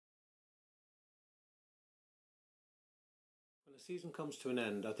When a season comes to an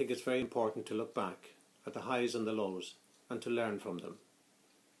end, I think it's very important to look back at the highs and the lows and to learn from them.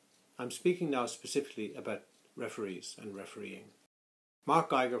 I'm speaking now specifically about referees and refereeing.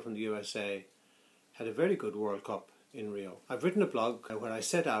 Mark Geiger from the USA had a very good World Cup in Rio. I've written a blog where I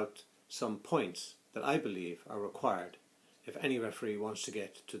set out some points that I believe are required if any referee wants to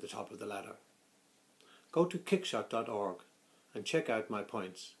get to the top of the ladder. Go to kickshot.org and check out my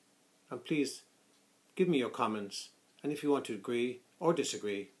points, and please give me your comments, and if you want to agree or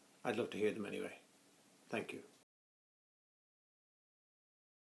disagree, I'd love to hear them anyway. Thank you.